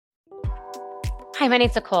Hi, my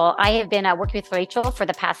name's Nicole. I have been working with Rachel for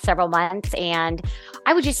the past several months, and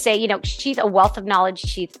I would just say, she's a wealth of knowledge.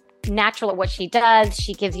 She's natural at what she does.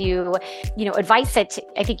 She gives you, advice that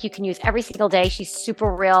I think you can use every single day. She's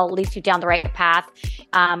super real, leads you down the right path.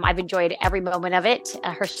 I've enjoyed every moment of it.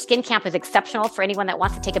 Her skin camp is exceptional for anyone that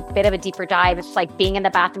wants to take a bit of a deeper dive. It's like being in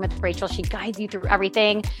the bathroom with Rachel. She guides you through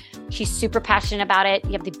everything. She's super passionate about it.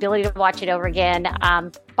 You have the ability to watch it over again.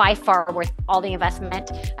 By far worth all the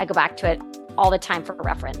investment. I go back to it all the time for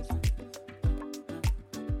reference.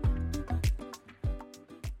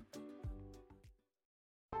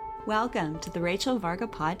 Welcome to the Rachel Varga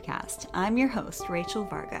podcast. I'm your host, Rachel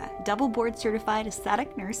Varga, double board certified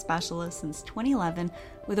aesthetic nurse specialist since 2011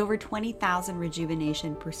 with over 20,000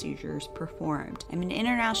 rejuvenation procedures performed. I'm an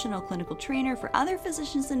international clinical trainer for other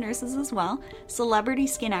physicians and nurses as well, celebrity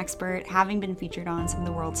skin expert, having been featured on some of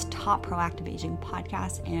the world's top proactive aging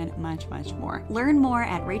podcasts, and much, much more. Learn more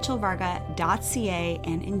at rachelvarga.ca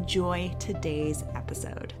and enjoy today's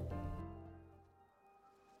episode.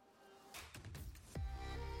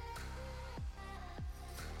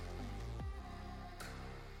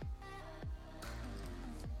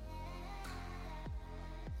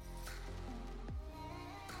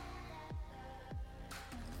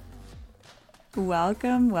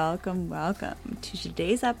 Welcome to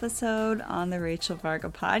today's episode on the Rachel Varga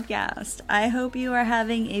podcast. I hope you are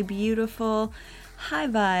having a beautiful, high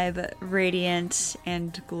vibe, radiant,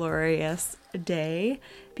 and glorious day.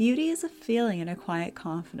 Beauty is a feeling and a quiet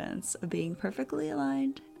confidence of being perfectly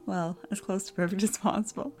aligned, well, as close to perfect as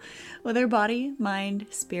possible, with our body, mind,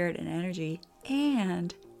 spirit, and energy,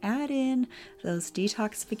 and add in those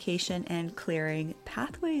detoxification and clearing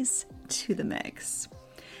pathways to the mix.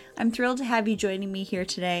 I'm thrilled to have you joining me here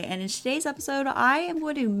today, and in today's episode, I am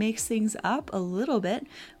going to mix things up a little bit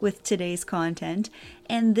with today's content,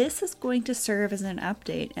 and this is going to serve as an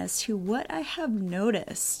update as to what I have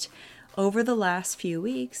noticed over the last few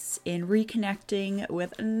weeks in reconnecting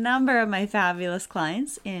with a number of my fabulous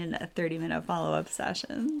clients in 30-minute follow-up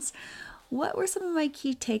sessions. What were some of my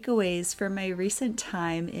key takeaways from my recent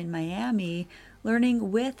time in Miami,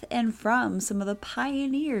 learning with and from some of the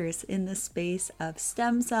pioneers in the space of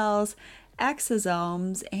stem cells,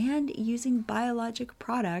 exosomes, and using biologic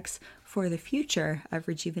products for the future of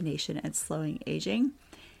rejuvenation and slowing aging,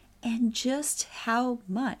 and just how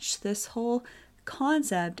much this whole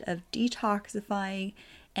concept of detoxifying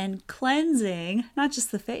and cleansing, not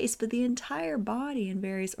just the face, but the entire body and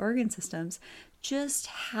various organ systems, just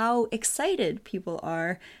how excited people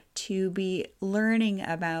are to be learning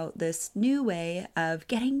about this new way of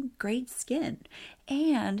getting great skin,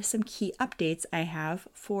 and some key updates I have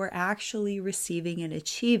for actually receiving and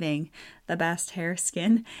achieving the best hair,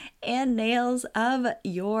 skin, and nails of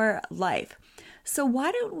your life. So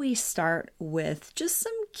why don't we start with just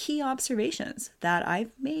some key observations that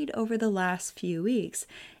I've made over the last few weeks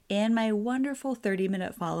in my wonderful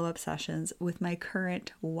 30-minute follow-up sessions with my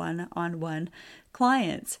current one-on-one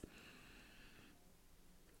clients.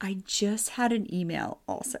 I just had an email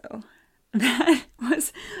also that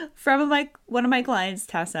was from one of my clients,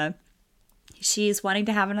 Tessa. She's wanting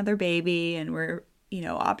to have another baby, and we're,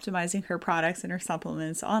 optimizing her products and her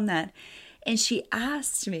supplements on that. And she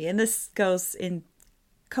asked me, and this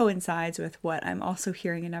coincides with what I'm also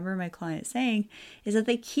hearing a number of my clients saying, is that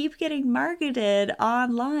they keep getting marketed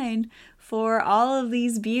online for all of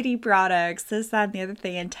these beauty products, this, that, and the other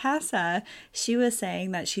thing. And Tessa, she was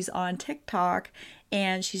saying that she's on TikTok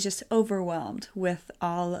and she's just overwhelmed with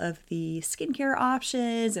all of the skincare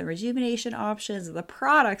options and rejuvenation options and the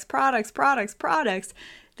products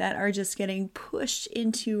that are just getting pushed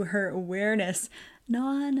into her awareness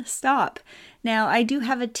non-stop. Now, I do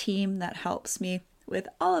have a team that helps me with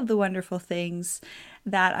all of the wonderful things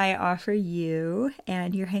that I offer you,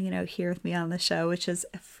 and you're hanging out here with me on the show, which is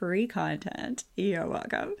free content. You're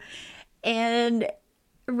welcome. And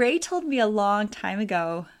Ray told me a long time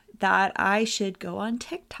ago that I should go on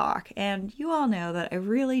TikTok. And you all know that I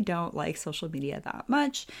really don't like social media that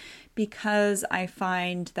much because I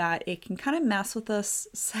find that it can kind of mess with us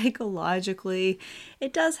psychologically.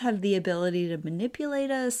 It does have the ability to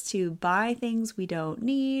manipulate us to buy things we don't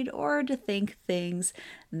need or to think things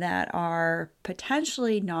that are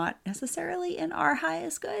potentially not necessarily in our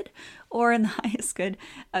highest good or in the highest good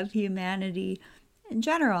of humanity in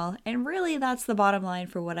general. And really, that's the bottom line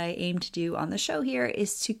for what I aim to do on the show here,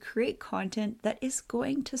 is to create content that is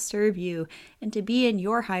going to serve you and to be in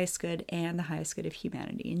your highest good and the highest good of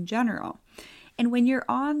humanity in general. And when you're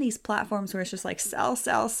on these platforms where it's just like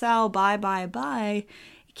sell, buy,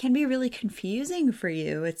 it can be really confusing for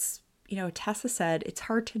you. It's, Tessa said it's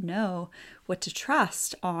hard to know what to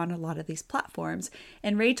trust on a lot of these platforms.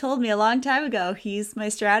 And Ray told me a long time ago, he's my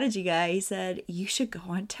strategy guy, he said, you should go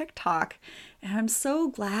on TikTok. And I'm so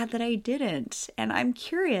glad that I didn't. And I'm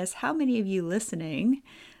curious how many of you listening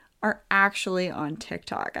are actually on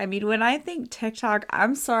TikTok. I mean, when I think TikTok,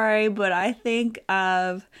 I'm sorry, but I think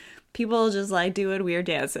of people just like doing weird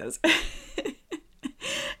dances.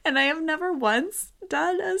 And I have never once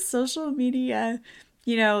done a social media,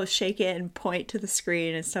 shake it and point to the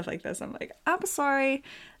screen and stuff like this. I'm like, I'm sorry,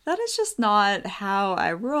 that is just not how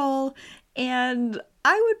I roll. And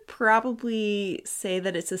I would probably say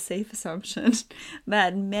that it's a safe assumption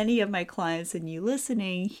that many of my clients and you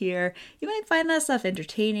listening here, you might find that stuff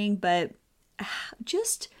entertaining, but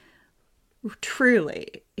just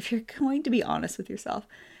truly, if you're going to be honest with yourself,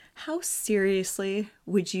 how seriously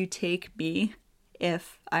would you take me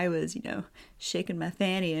if I was, shaking my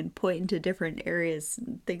fanny and pointing to different areas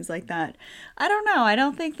and things like that? I don't know. I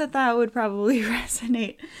don't think that would probably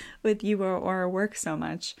resonate with you or work so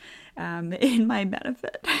much in my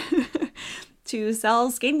benefit to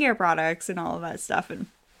sell skincare products and all of that stuff. And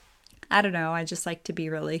I don't know. I just like to be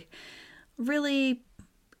really, really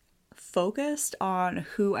focused on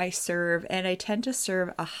who I serve. And I tend to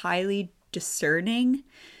serve a highly discerning,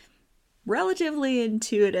 relatively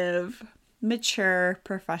intuitive, mature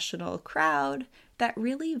professional crowd that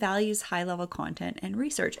really values high-level content and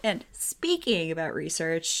research. And speaking about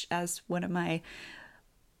research, as one of my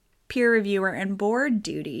peer reviewer and board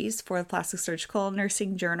duties for the Plastic Surgical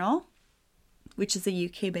Nursing Journal, which is a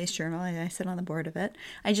UK-based journal, and I sit on the board of it,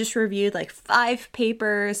 I just reviewed like 5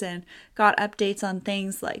 papers and got updates on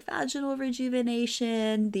things like vaginal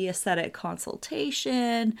rejuvenation, the aesthetic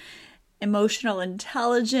consultation, emotional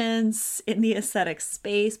intelligence in the aesthetic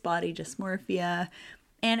space, body dysmorphia,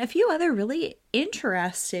 and a few other really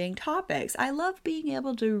interesting topics. I love being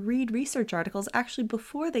able to read research articles actually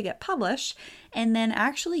before they get published and then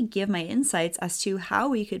actually give my insights as to how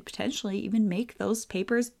we could potentially even make those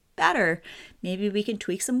papers better. Maybe we can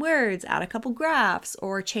tweak some words, add a couple graphs,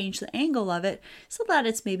 or change the angle of it so that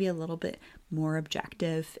it's maybe a little bit more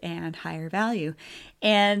objective and higher value.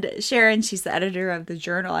 And Sharon, she's the editor of the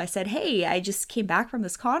journal, I said, hey, I just came back from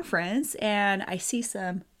this conference and I see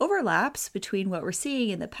some overlaps between what we're seeing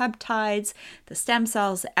in the peptides, the stem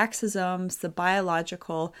cells, the exosomes, the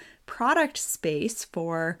biological product space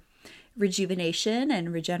for rejuvenation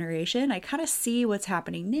and regeneration. I kind of see what's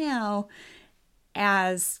happening now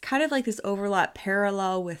as kind of like this overlap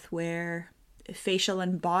parallel with where facial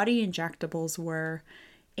and body injectables were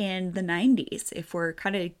in the 90s, if we're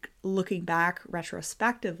kind of looking back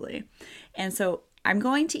retrospectively. And so I'm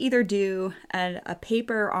going to either do a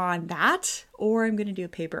paper on that, or I'm going to do a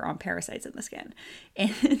paper on parasites in the skin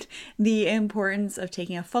and the importance of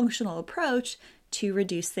taking a functional approach to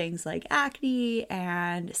reduce things like acne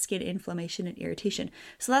and skin inflammation and irritation.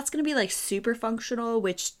 So that's going to be like super functional,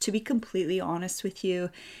 which, to be completely honest with you,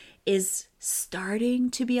 is starting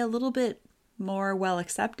to be a little bit more well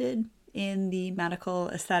accepted in the medical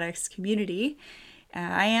aesthetics community.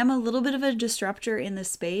 I am a little bit of a disruptor in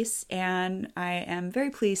this space, and I am very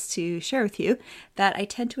pleased to share with you that I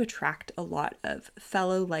tend to attract a lot of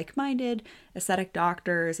fellow like-minded aesthetic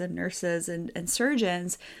doctors and nurses and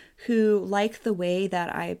surgeons who like the way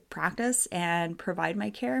that I practice and provide my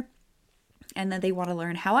care, and then they want to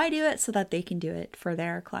learn how I do it so that they can do it for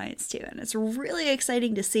their clients too. And it's really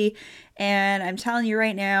exciting to see. And I'm telling you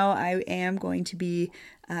right now, I am going to be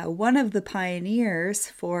one of the pioneers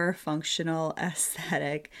for functional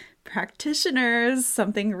aesthetic practitioners.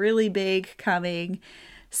 Something really big coming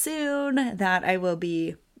soon that I will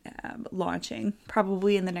be launching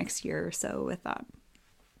probably in the next year or so with that.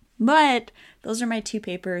 But those are my 2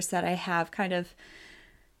 papers that I have kind of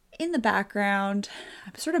in the background.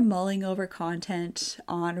 I'm sort of mulling over content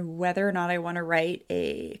on whether or not I want to write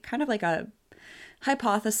a kind of like a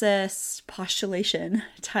hypothesis postulation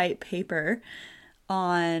type paper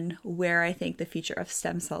on where I think the future of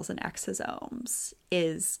stem cells and exosomes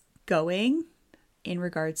is going in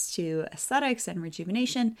regards to aesthetics and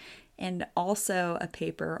rejuvenation, and also a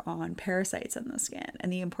paper on parasites in the skin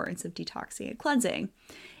and the importance of detoxing and cleansing.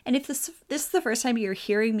 And if this is the first time you're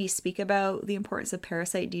hearing me speak about the importance of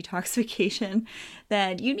parasite detoxification,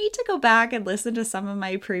 then you need to go back and listen to some of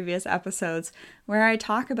my previous episodes where I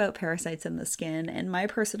talk about parasites in the skin and my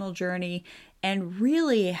personal journey, and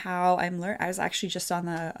really how I'm learning. I was actually just on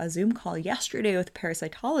a Zoom call yesterday with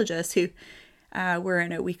parasitologists who we're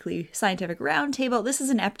in a weekly scientific roundtable. This is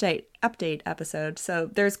an update episode, so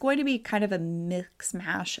there's going to be kind of a mix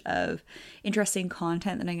mash of interesting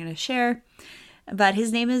content that I'm going to share. But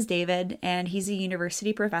his name is David, and he's a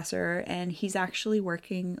university professor, and he's actually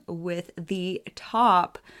working with the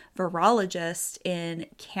top virologist in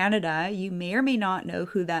Canada. You may or may not know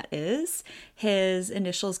who that is. His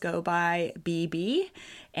initials go by BB,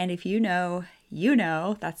 and if you know, you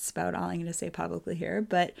know. That's about all I'm going to say publicly here.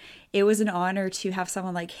 But it was an honor to have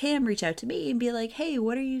someone like him reach out to me and be like, hey,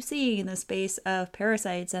 what are you seeing in the space of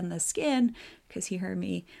parasites and the skin? Because he heard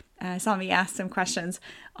me, saw me ask some questions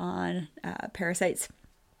on parasites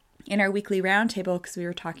in our weekly roundtable because we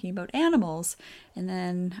were talking about animals. And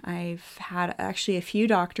then I've had actually a few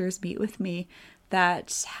doctors meet with me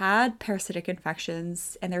that had parasitic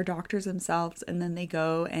infections, and they're doctors themselves, and then they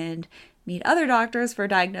go and meet other doctors for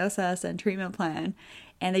diagnosis and treatment plan,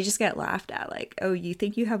 and they just get laughed at, like, oh, you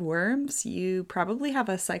think you have worms? You probably have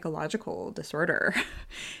a psychological disorder.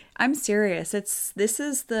 I'm serious. This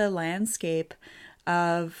is the landscape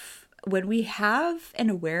of when we have an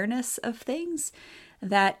awareness of things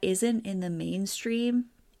that isn't in the mainstream.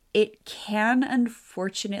 It can,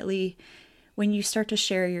 unfortunately, when you start to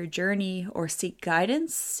share your journey or seek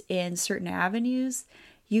guidance in certain avenues,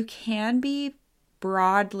 you can be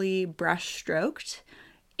broadly brushstroked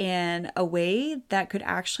in a way that could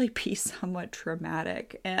actually be somewhat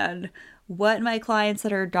traumatic. And what my clients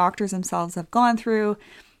that are doctors themselves have gone through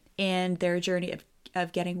in their journey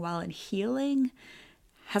of getting well and healing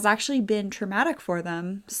has actually been traumatic for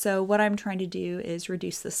them. So what I'm trying to do is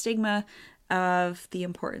reduce the stigma of the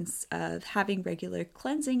importance of having regular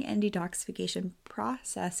cleansing and detoxification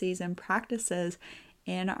processes and practices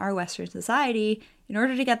in our Western society in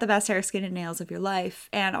order to get the best hair, skin, and nails of your life.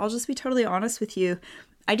 And I'll just be totally honest with you.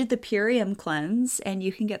 I did the Purium cleanse, and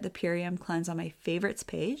you can get the Purium cleanse on my favorites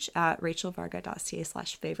page at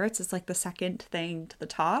rachelvarga.ca/favorites. It's like the second thing to the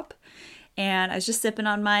top. And I was just sipping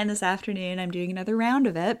on mine this afternoon. I'm doing another round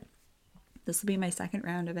of it. This will be my second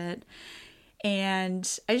round of it.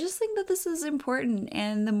 And I just think that this is important.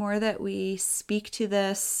 And the more that we speak to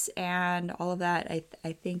this and all of that,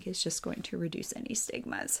 I think is just going to reduce any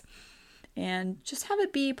stigmas. And just have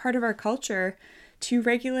it be part of our culture to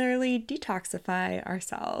regularly detoxify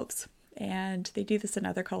ourselves. And they do this in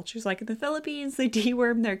other cultures, like in the Philippines, they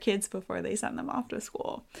deworm their kids before they send them off to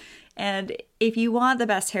school. And if you want the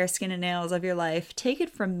best hair, skin, and nails of your life, take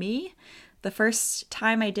it from me. The first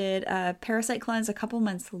time I did a parasite cleanse a couple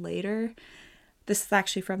months later, this is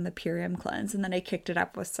actually from the Purium cleanse, and then I kicked it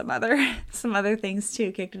up with some other things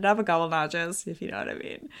too. Kicked it up a couple notches, if you know what I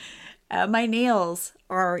mean. My nails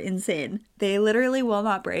are insane. They literally will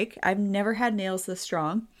not break. I've never had nails this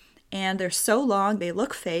strong, and they're so long, they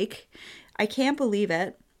look fake. I can't believe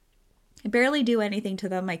it. I barely do anything to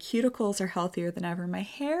them. My cuticles are healthier than ever. My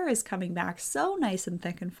hair is coming back so nice and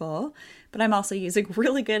thick and full, but I'm also using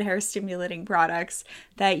really good hair stimulating products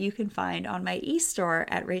that you can find on my e-store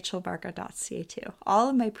at rachelvarga.ca too. All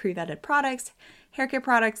of my pre-vetted products, hair care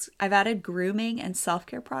products. I've added grooming and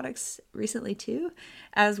self-care products recently too,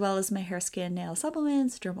 as well as my hair, skin, nail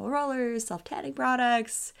supplements, dermal rollers, self-tanning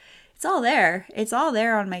products. It's all there. It's all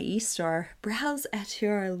there on my e-store. Browse at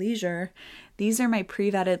your leisure. These are my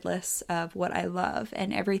pre-vetted lists of what I love,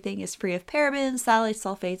 and everything is free of parabens, phthalates,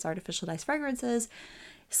 sulfates, artificial dyes, fragrances,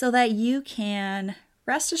 so that you can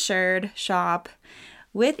rest assured shop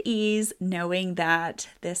with ease, knowing that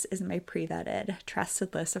this is my pre-vetted,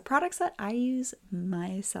 trusted list of products that I use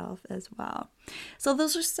myself as well. So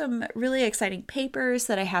those are some really exciting papers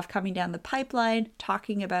that I have coming down the pipeline,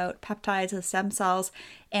 talking about peptides and stem cells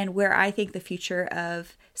and where I think the future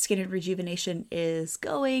of skin and rejuvenation is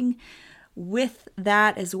going. With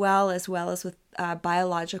that, as well as with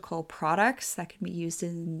biological products that can be used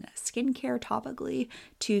in skincare topically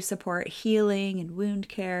to support healing and wound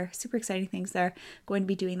care. Super exciting things there. Going to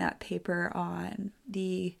be doing that paper on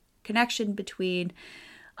the connection between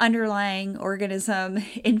underlying organism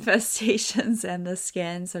infestations and the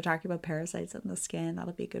skin. So talking about parasites in the skin,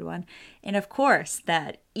 that'll be a good one. And of course,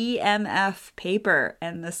 that EMF paper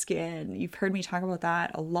and the skin. You've heard me talk about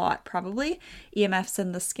that a lot, probably. EMFs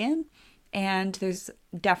in the skin. And there's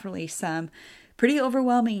definitely some pretty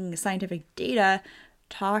overwhelming scientific data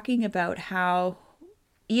talking about how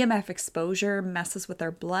EMF exposure messes with our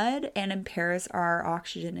blood and impairs our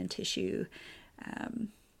oxygen and tissue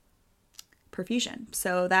perfusion.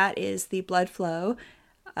 So that is the blood flow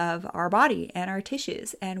of our body and our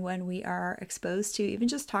tissues. And when we are exposed to even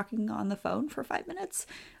just talking on the phone for 5 minutes,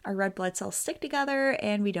 our red blood cells stick together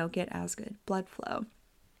and we don't get as good blood flow.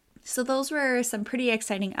 So those were some pretty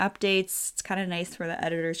exciting updates. It's kind of nice for the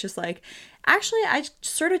editors, just like, actually, I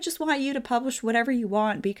sort of just want you to publish whatever you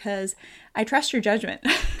want because I trust your judgment.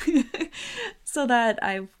 So that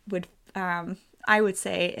I would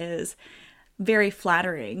say is very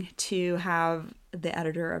flattering to have the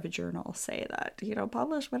editor of a journal say that,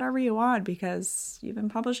 publish whatever you want because you've been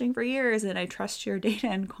publishing for years and I trust your data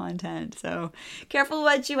and content. So careful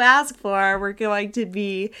what you ask for. We're going to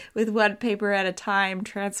be, with one paper at a time,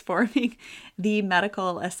 transforming the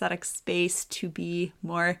medical aesthetic space to be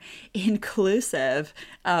more inclusive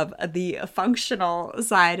of the functional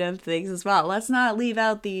side of things as well. Let's not leave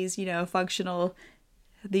out these, functional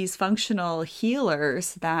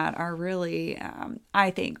healers that are really,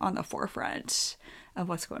 I think, on the forefront of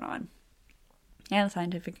what's going on, and the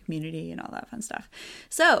scientific community and all that fun stuff.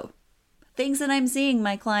 So things that I'm seeing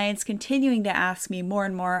my clients continuing to ask me more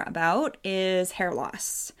and more about is hair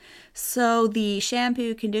loss. So the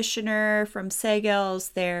shampoo, conditioner from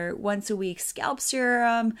Segels, their once a week scalp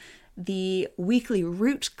serum, the weekly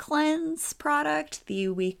root cleanse product,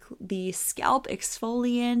 the scalp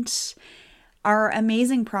exfoliant, are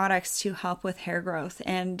amazing products to help with hair growth.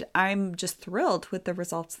 And I'm just thrilled with the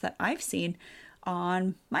results that I've seen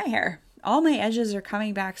on my hair. All my edges are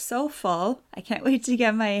coming back so full. I can't wait to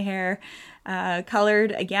get my hair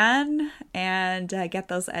colored again and get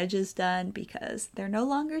those edges done because they're no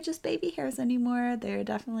longer just baby hairs anymore. They're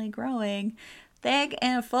definitely growing thick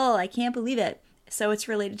and full. I can't believe it. So it's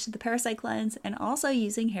related to the parasite cleanse and also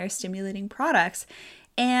using hair stimulating products.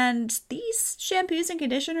 And these shampoos and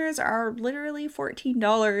conditioners are literally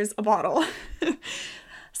 $14 a bottle.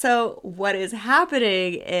 So what is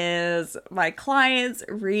happening is my clients,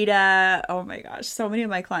 Rita, oh my gosh, so many of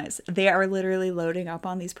my clients, they are literally loading up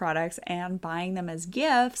on these products and buying them as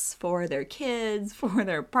gifts for their kids, for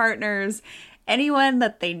their partners, anyone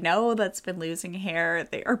that they know that's been losing hair.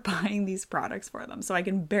 They are buying these products for them. So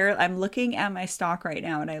I'm looking at my stock right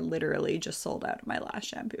now and I literally just sold out of my last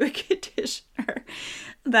shampoo and conditioner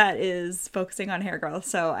that is focusing on hair growth.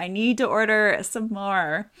 So I need to order some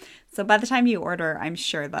more. So by the time you order, I'm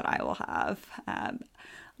sure that I will have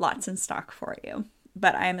lots in stock for you.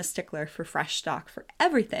 But I am a stickler for fresh stock for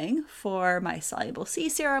everything. For my soluble C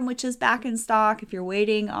serum, which is back in stock, if you're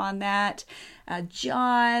waiting on that,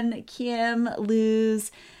 John, Kim, Luz,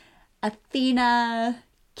 Athena,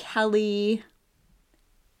 Kelly,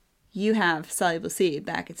 you have soluble C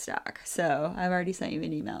back in stock. So I've already sent you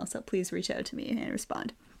an email, so please reach out to me and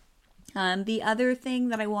respond. The other thing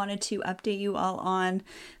that I wanted to update you all on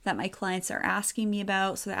that my clients are asking me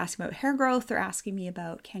about, so they're asking about hair growth, they're asking me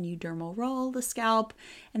about, can you dermal roll the scalp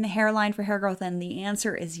and the hairline for hair growth? And the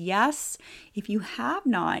answer is yes. If you have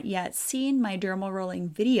not yet seen my dermal rolling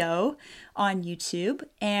video on YouTube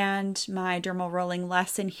and my dermal rolling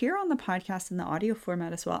lesson here on the podcast in the audio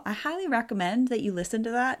format as well, I highly recommend that you listen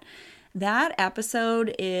to that. That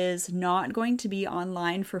episode is not going to be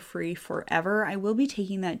online for free forever. I will be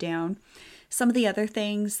taking that down. Some of the other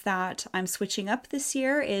things that I'm switching up this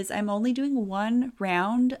year is I'm only doing one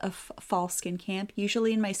round of fall skin camp.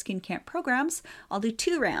 Usually in my skin camp programs, I'll do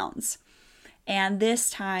 2 rounds. And this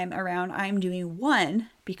time around, I'm doing 1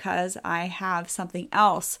 because I have something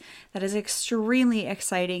else that is extremely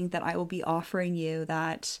exciting that I will be offering you.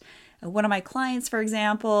 That one of my clients, for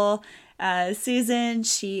example, Susan,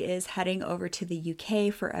 she is heading over to the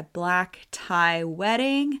UK for a black tie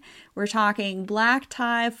wedding. We're talking black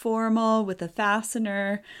tie formal with a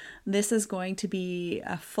fastener. This is going to be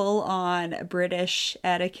a full-on British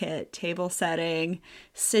etiquette table setting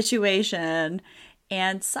situation.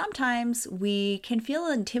 And sometimes we can feel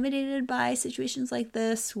intimidated by situations like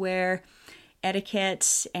this where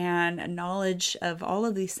etiquette and knowledge of all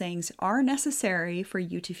of these things are necessary for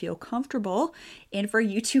you to feel comfortable and for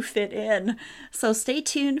you to fit in. So stay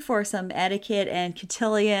tuned for some etiquette and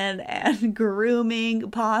cotillion and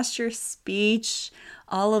grooming, posture, speech,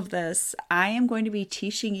 all of this. I am going to be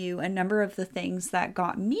teaching you a number of the things that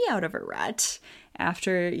got me out of a rut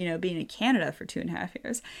after, being in Canada for 2.5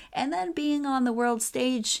 years and then being on the world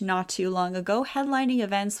stage not too long ago, headlining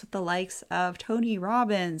events with the likes of Tony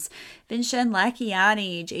Robbins, Vincent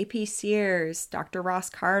Lacchiani, JP Sears, Dr.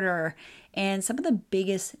 Ross Carter, and some of the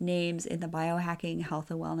biggest names in the biohacking,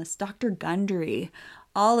 health and wellness, Dr. Gundry,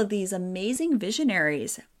 all of these amazing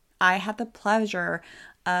visionaries I had the pleasure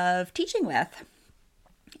of teaching with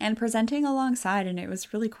and presenting alongside, and it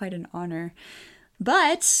was really quite an honor.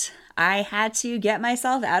 But I had to get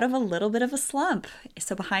myself out of a little bit of a slump.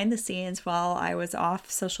 So behind the scenes, while I was off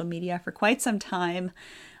social media for quite some time,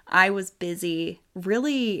 I was busy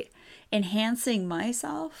really enhancing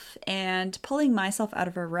myself and pulling myself out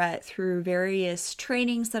of a rut through various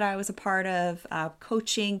trainings that I was a part of,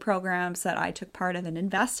 coaching programs that I took part of and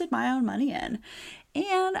invested my own money in.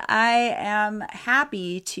 And I am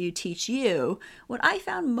happy to teach you what I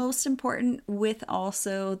found most important with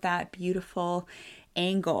also that beautiful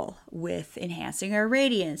angle with enhancing our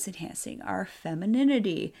radiance, enhancing our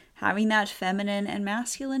femininity, having that feminine and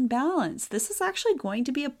masculine balance. This is actually going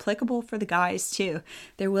to be applicable for the guys too.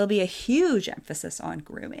 There will be a huge emphasis on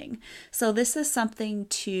grooming. So this is something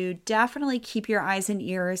to definitely keep your eyes and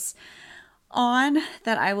ears on,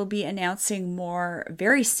 that I will be announcing more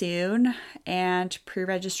very soon, and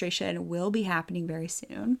pre-registration will be happening very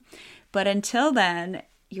soon. But until then,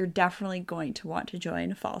 you're definitely going to want to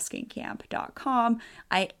join fallskincamp.com.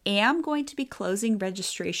 I am going to be closing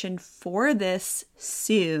registration for this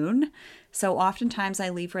soon. So oftentimes I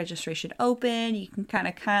leave registration open. You can kind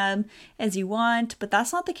of come as you want, but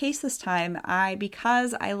that's not the case this time.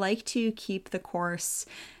 Because I like to keep the course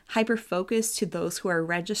hyper focused to those who are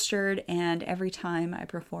registered, and every time I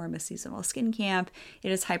perform a seasonal skin camp,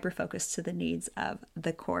 it is hyper focused to the needs of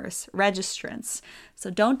the course registrants. So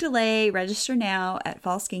don't delay, register now at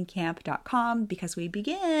fallskincamp.com, because we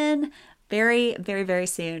begin very, very, very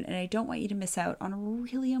soon, and I don't want you to miss out on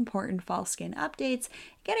really important fall skin updates,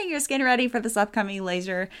 getting your skin ready for this upcoming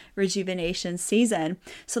laser rejuvenation season.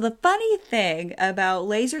 So the funny thing about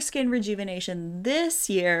laser skin rejuvenation this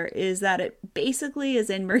year is that it basically is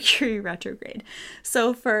in Mercury retrograde.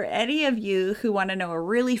 So for any of you who want to know a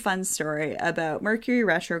really fun story about Mercury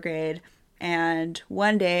retrograde, and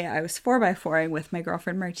one day I was 4x4ing with my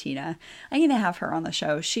girlfriend Martina. I'm going to have her on the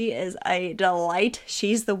show. She is a delight.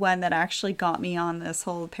 She's the one that actually got me on this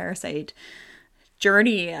whole parasite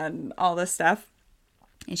journey and all this stuff.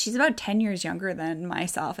 And she's about 10 years younger than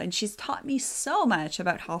myself, and she's taught me so much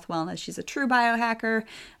about health wellness. She's a true biohacker.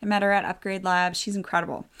 I met her at Upgrade Labs. She's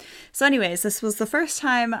incredible. So anyways, this was the first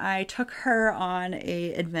time I took her on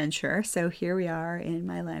a adventure. So here we are in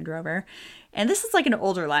my Land Rover. And this is like an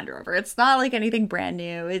older Land Rover. It's not like anything brand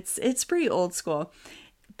new. It's pretty old school,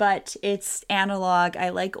 but it's analog. I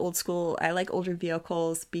like old school. I like older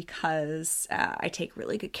vehicles because I take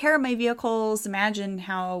really good care of my vehicles. Imagine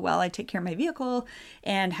how well I take care of my vehicle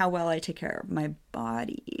and how well I take care of my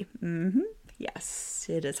body. Yes,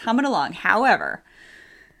 it is humming along. However,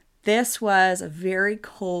 this was a very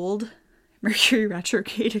cold Mercury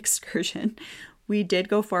retrograde excursion. We did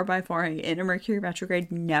go 4x4ing in a Mercury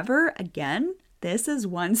retrograde. Never again. This is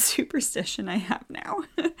one superstition I have now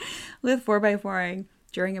with 4x4ing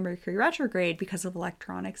during a Mercury retrograde because of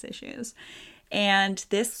electronics issues. And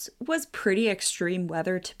this was pretty extreme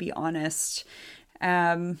weather, to be honest.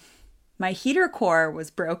 My heater core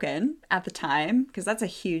was broken at the time, because that's a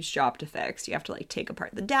huge job to fix. You have to like take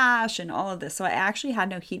apart the dash and all of this. So I actually had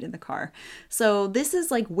no heat in the car. So this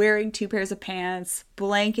is like wearing 2 pairs of pants,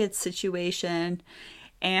 blanket situation.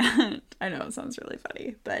 And I know it sounds really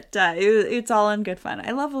funny, but it's all in good fun.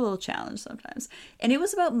 I love a little challenge sometimes. And it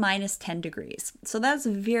was about minus 10 degrees. So that's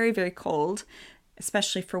very, very cold,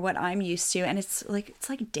 especially for what I'm used to. And it's like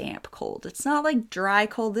damp cold. It's not like dry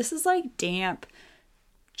cold. This is like damp,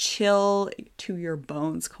 chill to your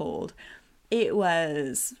bones cold. It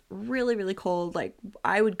was really, really cold. Like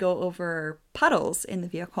I would go over puddles in the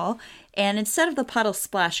vehicle, and instead of the puddles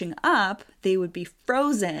splashing up, they would be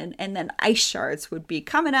frozen, and then ice shards would be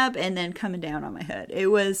coming up and then coming down on my hood. It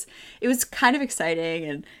was kind of exciting,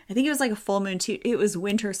 and I think it was like a full moon too. It was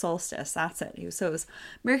winter solstice. That's it. So it was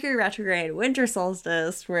Mercury retrograde, winter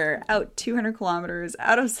solstice. We're out 200 kilometers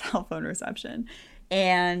out of cell phone reception.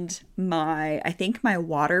 And I think my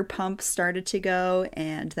water pump started to go.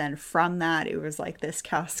 And then from that, it was like this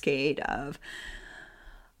cascade of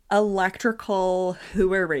electrical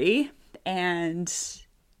hooery. And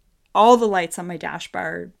all the lights on my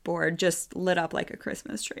dashboard just lit up like a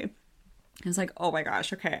Christmas tree. I was like, oh my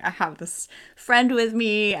gosh, okay, I have this friend with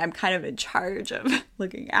me. I'm kind of in charge of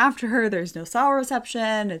looking after her. There's no cell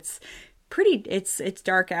reception. It's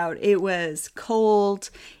dark out. It was cold.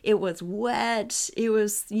 It was wet. It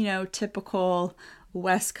was, typical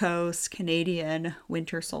West Coast Canadian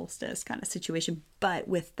winter solstice kind of situation, but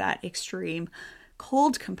with that extreme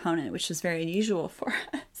cold component, which is very unusual for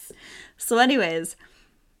us. So anyways,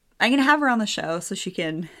 I'm going to have her on the show so she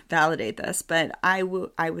can validate this, but I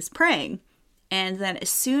was praying. And then as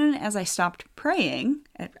soon as I stopped praying,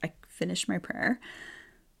 I finished my prayer,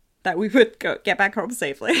 that we would get back home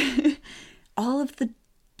safely. All of the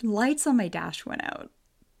lights on my dash went out.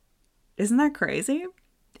 Isn't that crazy?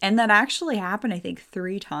 And that actually happened, I think,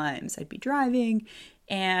 3 times. I'd be driving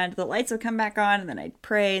and the lights would come back on, and then I'd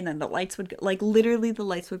pray, and then the lights would, literally the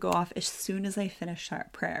lights would go off as soon as I finished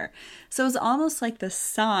that prayer. So it was almost like the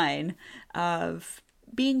sign of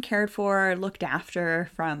being cared for, looked after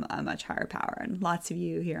from a much higher power. And lots of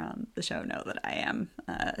you here on the show know that I am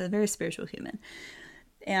a very spiritual human.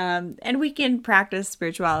 And we can practice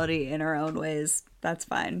spirituality in our own ways. That's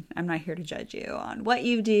fine. I'm not here to judge you on what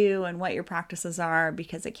you do and what your practices are,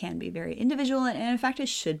 because it can be very individual. And in fact, it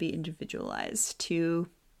should be individualized to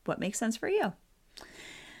what makes sense for you.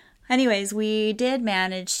 Anyways, we did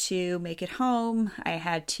manage to make it home. I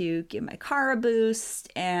had to give my car a boost,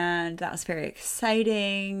 and that was very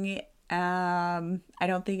exciting. I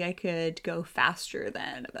don't think I could go faster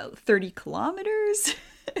than about 30 kilometers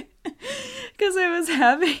because I was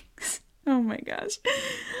having, oh my gosh,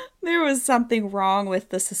 there was something wrong with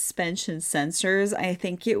the suspension sensors. I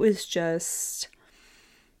think it was just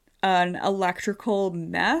an electrical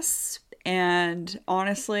mess. And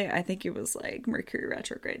honestly, I think it was like Mercury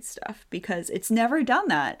retrograde stuff, because it's never done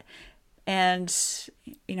that. And,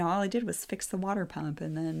 all I did was fix the water pump,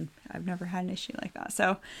 and then I've never had an issue like that.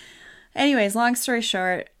 So anyways, long story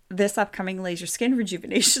short, this upcoming laser skin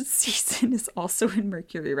rejuvenation season is also in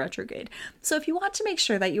Mercury retrograde. So if you want to make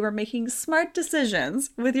sure that you are making smart decisions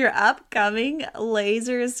with your upcoming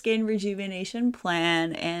laser skin rejuvenation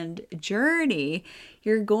plan and journey,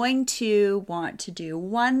 you're going to want to do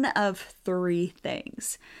one of three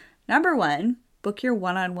things. Number one, book your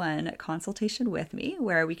one-on-one consultation with me,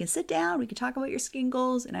 where we can sit down, we can talk about your skin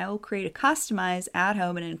goals, and I will create a customized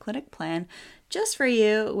at-home and in-clinic plan just for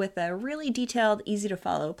you, with a really detailed,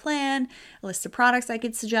 easy-to-follow plan, a list of products I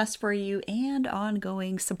could suggest for you, and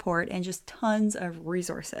ongoing support, and just tons of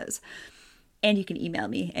resources. And you can email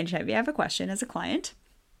me anytime you have a question as a client.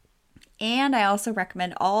 And I also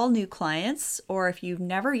recommend all new clients, or if you've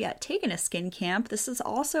never yet taken a skin camp, this is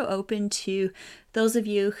also open to those of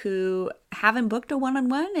you who haven't booked a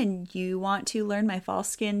one-on-one and you want to learn my fall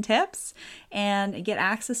skin tips and get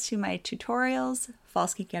access to my tutorials.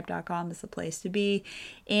 fallskincamp.com is the place to be.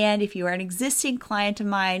 And if you are an existing client of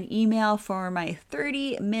mine, email for my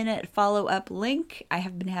 30-minute follow-up link. I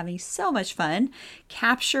have been having so much fun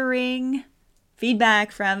capturing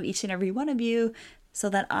feedback from each and every one of you, so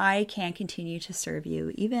that I can continue to serve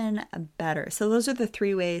you even better. So those are the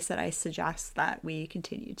three ways that I suggest that we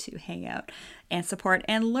continue to hang out and support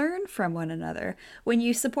and learn from one another. When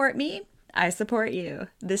you support me, I support you.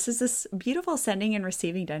 This is this beautiful sending and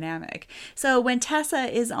receiving dynamic. So when Tessa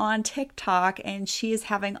is on TikTok and she is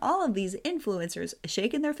having all of these influencers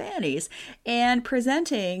shaking their fannies and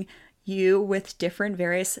presenting you with different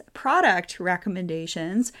various product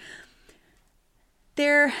recommendations,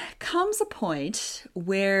 there comes a point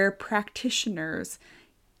where practitioners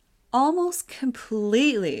almost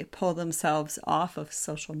completely pull themselves off of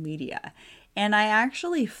social media. And I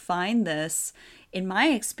actually find this, in my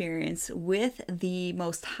experience, with the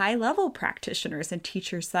most high-level practitioners and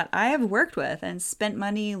teachers that I have worked with and spent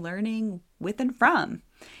money learning with and from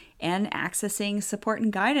and accessing support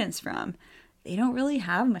and guidance from. They don't really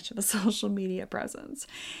have much of a social media presence.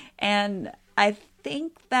 And I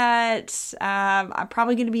think that I'm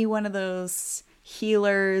probably going to be one of those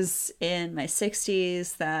healers in my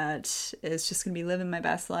 60s that is just going to be living my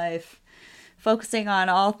best life, focusing on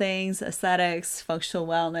all things aesthetics, functional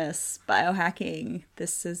wellness, biohacking.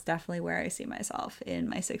 This is definitely where I see myself in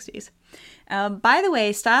my 60s. By the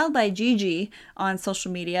way, Styled by Gigi on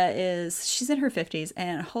social media she's in her 50s,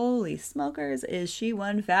 and holy smokers, is she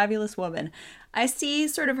one fabulous woman. I see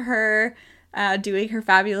sort of her doing her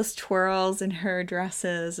fabulous twirls in her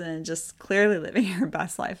dresses and just clearly living her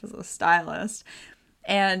best life as a stylist.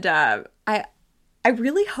 And I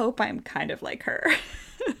really hope I'm kind of like her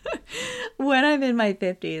when I'm in my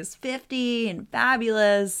 50s, 50 and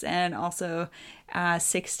fabulous, and also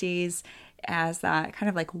 60s as that kind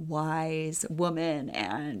of like wise woman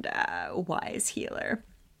and wise healer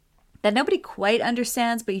that nobody quite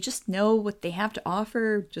understands, but you just know what they have to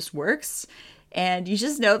offer just works. And you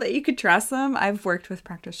just know that you could trust them. I've worked with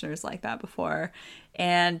practitioners like that before,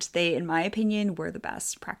 and they, in my opinion, were the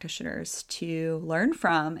best practitioners to learn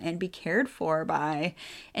from and be cared for by.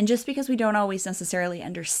 And just because we don't always necessarily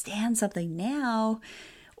understand something now,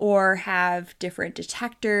 or have different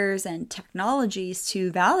detectors and technologies to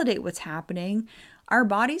validate what's happening, our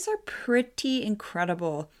bodies are pretty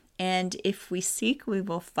incredible. And if we seek, we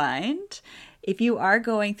will find. If you are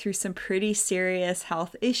going through some pretty serious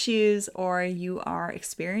health issues, or you are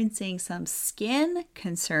experiencing some skin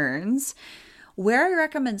concerns, where I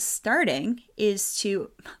recommend starting is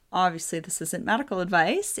to, obviously this isn't medical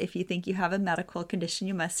advice. If you think you have a medical condition,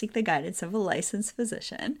 you must seek the guidance of a licensed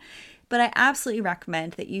physician. But I absolutely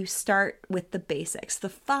recommend that you start with the basics, the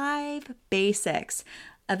 5 basics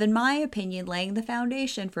of, in my opinion, laying the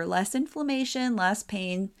foundation for less inflammation, less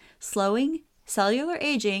pain, slowing cellular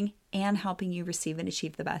aging, and helping you receive and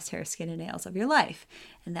achieve the best hair, skin, and nails of your life.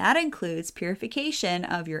 And that includes purification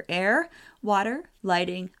of your air, water,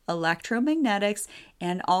 lighting, electromagnetics,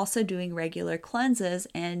 and also doing regular cleanses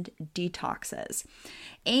and detoxes.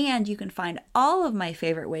 And you can find all of my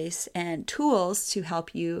favorite ways and tools to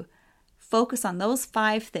help you focus on those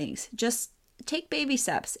 5 things. Just take baby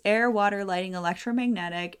steps: air, water, lighting,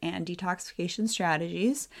 electromagnetic, and detoxification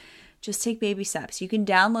strategies. Just take baby steps. You can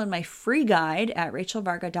download my free guide at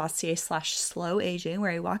rachelvarga.ca/slowaging,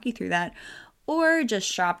 where I walk you through that, or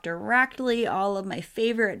just shop directly all of my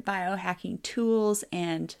favorite biohacking tools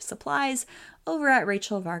and supplies over at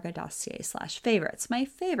rachelvarga.ca/favorites, my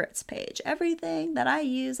favorites page. Everything that I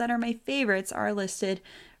use that are my favorites are listed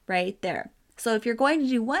right there. So if you're going to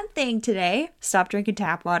do one thing today, stop drinking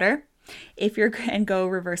tap water. And go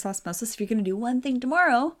reverse osmosis. If you're going to do one thing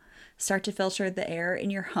tomorrow, start to filter the air in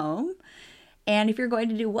your home. And if you're going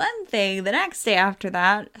to do one thing the next day after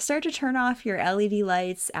that, start to turn off your LED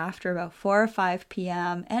lights after about 4 or 5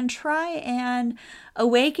 p.m. and try and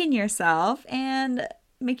awaken yourself and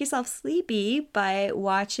make yourself sleepy by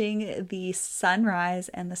watching the sunrise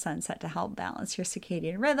and the sunset to help balance your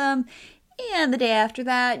circadian rhythm. And the day after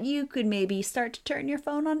that, you could maybe start to turn your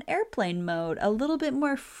phone on airplane mode a little bit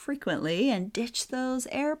more frequently and ditch those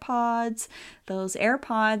AirPods. Those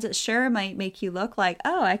AirPods sure might make you look like,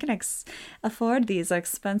 oh, I can afford these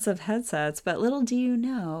expensive headsets, but little do you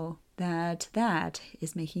know that that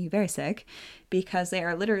is making you very sick because they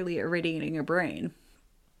are literally irradiating your brain.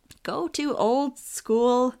 Go to old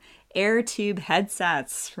school air tube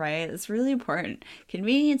headsets, right? It's really important.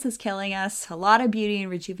 Convenience is killing us. A lot of beauty and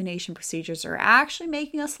rejuvenation procedures are actually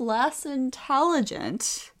making us less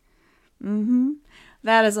intelligent.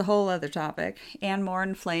 That is a whole other topic, and more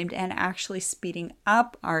inflamed and actually speeding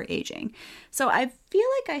up our aging. So I feel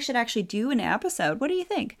like I should actually do an episode. What do you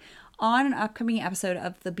think? On an upcoming episode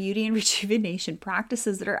of the beauty and rejuvenation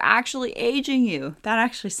practices that are actually aging you. That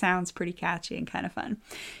actually sounds pretty catchy and kind of fun.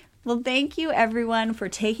 Well, thank you everyone for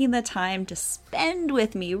taking the time to spend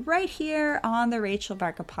with me right here on the Rachel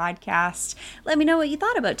Varga podcast. Let me know what you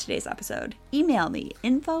thought about today's episode. Email me,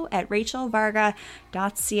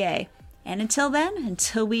 info@rachelvarga.ca. And until then,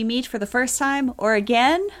 until we meet for the first time or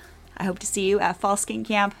again, I hope to see you at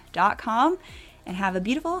fallskincamp.com and have a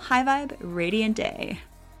beautiful, high vibe, radiant day.